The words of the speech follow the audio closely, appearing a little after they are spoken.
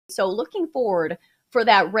So looking forward for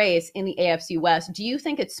that race in the AFC West, do you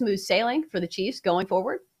think it's smooth sailing for the Chiefs going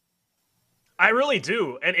forward? I really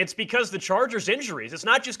do. And it's because the Chargers' injuries. It's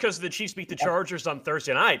not just because the Chiefs beat the Chargers on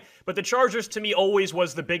Thursday night, but the Chargers, to me, always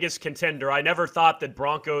was the biggest contender. I never thought that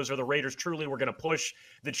Broncos or the Raiders truly were going to push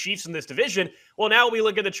the Chiefs in this division. Well, now we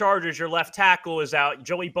look at the Chargers. Your left tackle is out.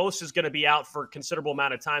 Joey Bosa is going to be out for a considerable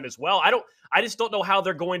amount of time as well. I just don't know how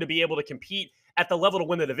they're going to be able to compete at the level to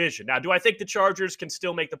win the division. Now, do I think the Chargers can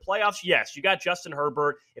still make the playoffs? Yes. You got Justin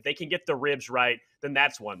Herbert. If they can get the ribs right, then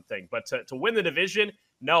that's one thing. But to win the division,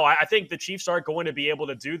 no, I think the Chiefs aren't going to be able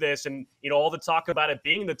to do this. And, all the talk about it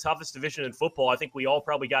being the toughest division in football, I think we all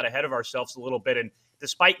probably got ahead of ourselves a little bit. And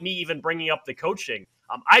despite me even bringing up the coaching,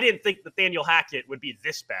 I didn't think Nathaniel Hackett would be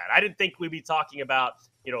this bad. I didn't think we'd be talking about,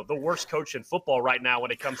 the worst coach in football right now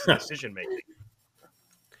when it comes to decision making.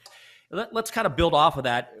 Let's kind of build off of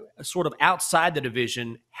that, sort of outside the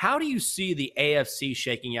division. How do you see the AFC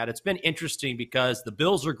shaking out? It's been interesting because the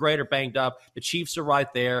Bills are great or banged up. The Chiefs are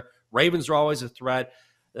right there. Ravens are always a threat.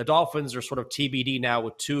 The Dolphins are sort of TBD now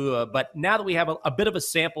with Tua. But now that we have a bit of a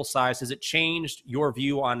sample size, has it changed your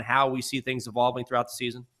view on how we see things evolving throughout the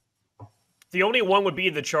season? The only one would be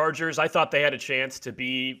the Chargers. I thought they had a chance to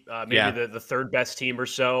be the third best team or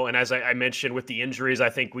so. And as I mentioned with the injuries, I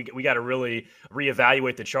think we got to really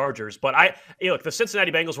reevaluate the Chargers. But look, the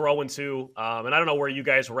Cincinnati Bengals were 0-2, and I don't know where you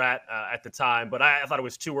guys were at the time, but I thought it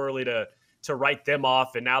was too early to write them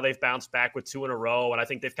off, and now they've bounced back with 2 in a row, and I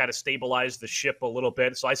think they've kind of stabilized the ship a little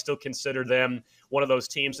bit, so I still consider them one of those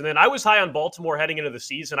teams. And then I was high on Baltimore heading into the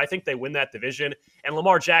season. I think they win that division, and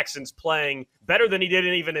Lamar Jackson's playing better than he did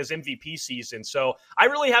in even his MVP season. So I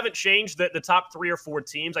really haven't changed the top 3 or 4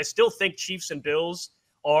 teams. I still think Chiefs and Bills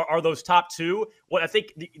are those top 2. What I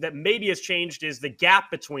think that maybe has changed is the gap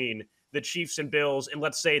between the Chiefs and Bills and,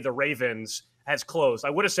 let's say, the Ravens has closed. I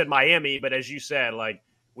would have said Miami, but as you said,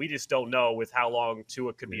 we just don't know with how long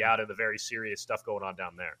Tua could be out of the very serious stuff going on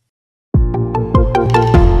down there.